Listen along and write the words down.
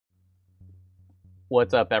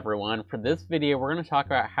What's up, everyone? For this video, we're going to talk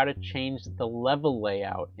about how to change the level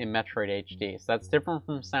layout in Metroid HD. So that's different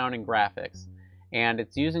from sound and graphics. And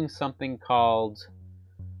it's using something called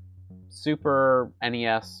Super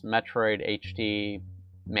NES Metroid HD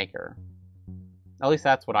Maker. At least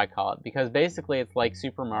that's what I call it, because basically it's like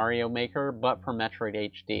Super Mario Maker, but for Metroid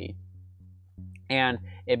HD. And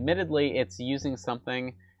admittedly, it's using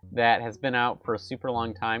something that has been out for a super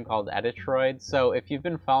long time called Editroid. So if you've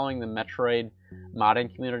been following the Metroid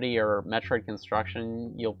modding community or Metroid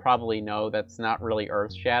construction, you'll probably know that's not really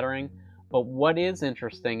earth-shattering. But what is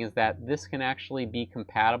interesting is that this can actually be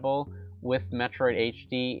compatible with Metroid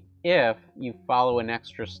HD if you follow an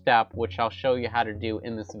extra step, which I'll show you how to do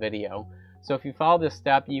in this video. So if you follow this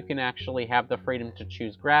step, you can actually have the freedom to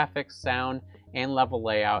choose graphics, sound, and level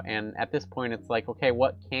layout. And at this point, it's like, okay,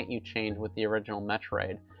 what can't you change with the original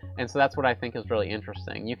Metroid? And so that's what I think is really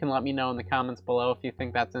interesting. You can let me know in the comments below if you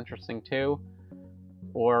think that's interesting too.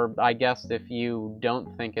 Or I guess if you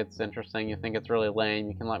don't think it's interesting, you think it's really lame,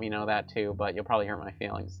 you can let me know that too, but you'll probably hurt my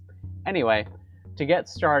feelings. Anyway, to get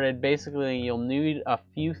started, basically you'll need a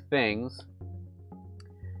few things.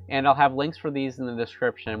 And I'll have links for these in the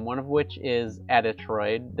description, one of which is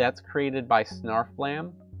Editroid. That's created by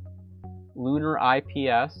Snarfblam. Lunar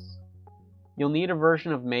IPS. You'll need a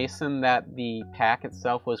version of Mason that the pack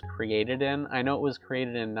itself was created in. I know it was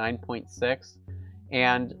created in 9.6,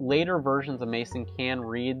 and later versions of Mason can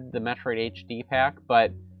read the Metroid HD pack,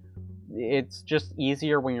 but it's just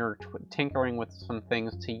easier when you're tinkering with some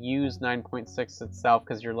things to use 9.6 itself,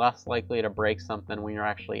 because you're less likely to break something when you're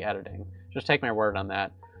actually editing. Just take my word on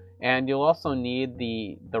that. And you'll also need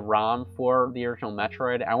the ROM for the original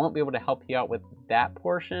Metroid. I won't be able to help you out with that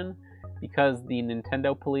portion, because the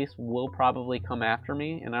Nintendo police will probably come after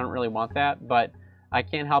me, and I don't really want that, but I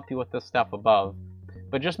can help you with the stuff above.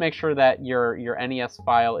 But just make sure that your NES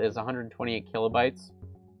file is 128 kilobytes,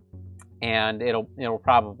 and it'll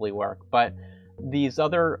probably work. But these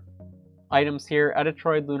other items here,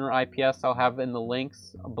 Editroid, Lunar IPS, I'll have in the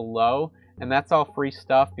links below, and that's all free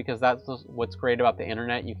stuff, because that's what's great about the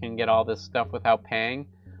internet. You can get all this stuff without paying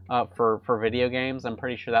for video games. I'm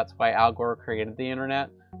pretty sure that's why Al Gore created the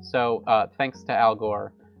internet. So thanks to Al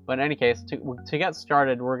Gore. But in any case, to get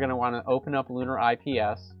started, we're going to want to open up Lunar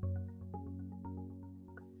IPS.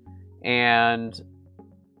 And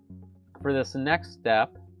for this next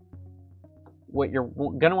step, what you're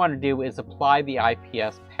going to want to do is apply the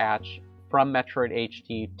IPS patch from Metroid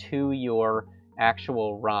HD to your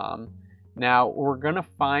actual ROM. Now, we're going to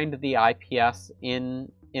find the IPS in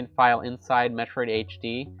file inside Metroid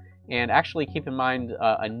HD. And actually keep in mind,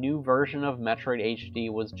 a new version of Metroid HD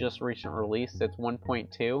was just recently released. It's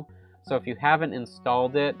 1.2. So if you haven't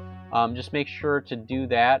installed it, just make sure to do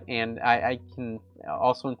that. And I can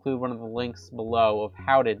also include one of the links below of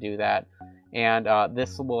how to do that. And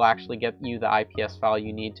this will actually get you the IPS file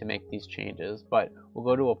you need to make these changes. But we'll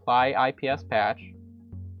go to Apply IPS Patch.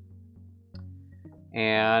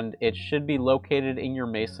 And it should be located in your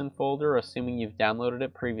Mason folder, assuming you've downloaded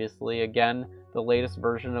it previously. Again, the latest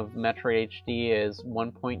version of Metroid HD is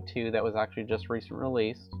 1.2 that was actually just recently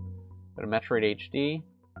released. Go to Metroid HD.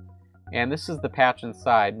 And this is the patch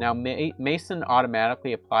inside. Now, Mason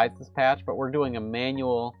automatically applies this patch, but we're doing a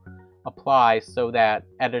manual apply so that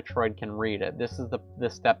Editroid can read it. This is the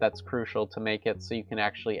step that's crucial to make it so you can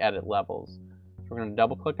actually edit levels. So we're going to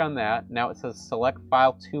double click on that. Now it says Select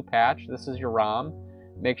File to Patch. This is your ROM.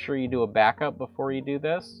 Make sure you do a backup before you do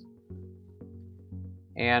this.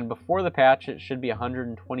 And before the patch, it should be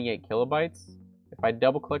 128 kilobytes. If I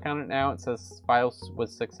double click on it now, it says file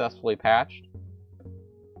was successfully patched.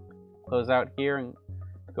 Close out here and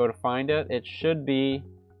go to find it. It should be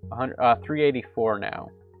 384 now.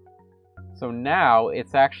 So now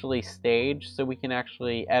it's actually staged, so we can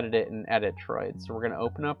actually edit it in Editroid. So we're going to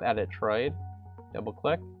open up Editroid, double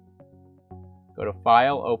click, go to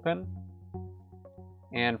File, Open,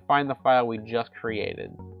 and find the file we just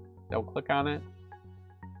created. Double click on it.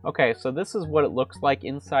 Okay, so this is what it looks like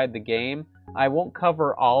inside the game. I won't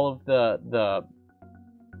cover all of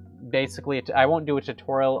basically, I won't do a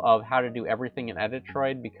tutorial of how to do everything in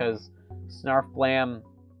Editroid, because Snarfblam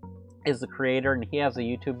is the creator, and he has a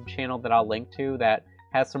YouTube channel that I'll link to that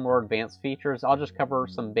has some more advanced features. I'll just cover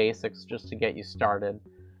some basics just to get you started.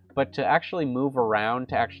 But to actually move around,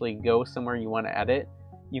 to actually go somewhere you want to edit,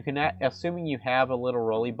 you can, assuming you have a little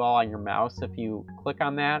rolly ball on your mouse, if you click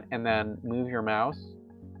on that and then move your mouse,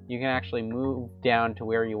 you can actually move down to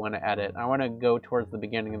where you want to edit. I want to go towards the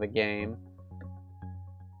beginning of the game.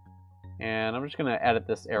 And I'm just going to edit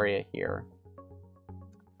this area here.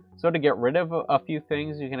 So to get rid of a few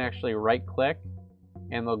things, you can actually right click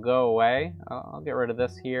and they'll go away. I'll get rid of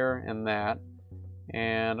this here and that.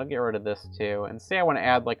 And I'll get rid of this too. And say I want to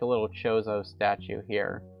add like a little Chozo statue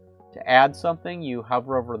here. To add something, you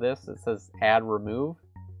hover over this. It says add remove.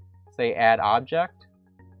 Say add object.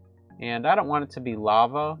 And I don't want it to be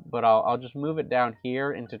lava, but I'll just move it down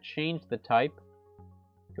here. And to change the type,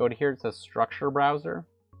 go to here. It says structure browser.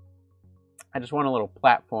 I just want a little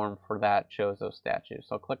platform for that Chozo statue.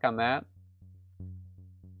 So I'll click on that.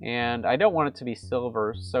 And I don't want it to be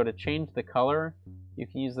silver. So to change the color, you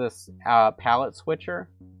can use this palette switcher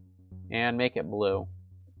and make it blue.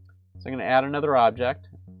 So I'm going to add another object.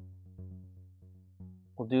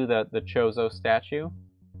 We'll do the Chozo statue.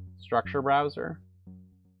 Structure browser.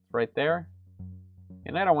 It's right there.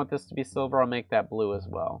 And I don't want this to be silver. I'll make that blue as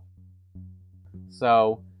well.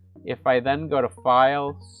 So if I then go to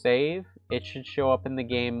File, Save, it should show up in the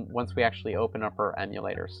game once we actually open up our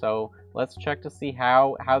emulator. So let's check to see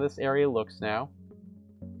how this area looks now.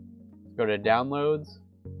 Go to Downloads,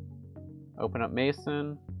 open up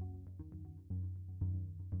Mason,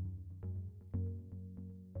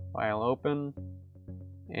 File Open,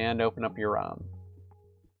 and open up your ROM.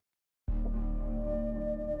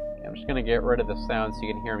 I'm just going to get rid of the sound so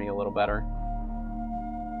you can hear me a little better.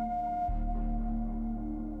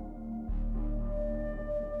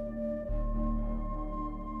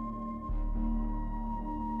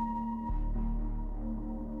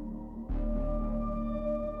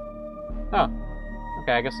 Oh,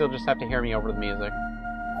 okay, I guess you'll just have to hear me over the music.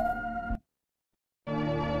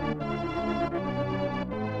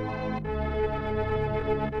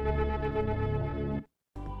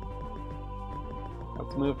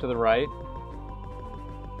 Let's move to the right.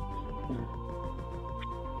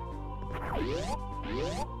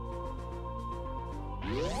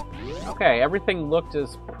 Okay, everything looked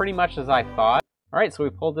as pretty much as I thought. Alright, so we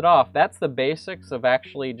pulled it off. That's the basics of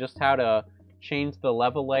actually just how to change the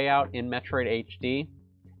level layout in Metroid HD.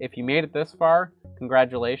 If you made it this far,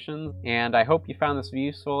 congratulations, and I hope you found this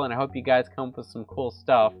useful, and I hope you guys come up with some cool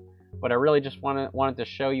stuff. But I really just wanted to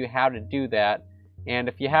show you how to do that. And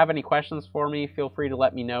if you have any questions for me, feel free to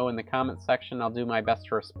let me know in the comment section. I'll do my best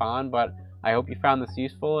to respond, but I hope you found this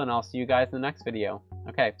useful, and I'll see you guys in the next video.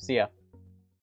 Okay, see ya.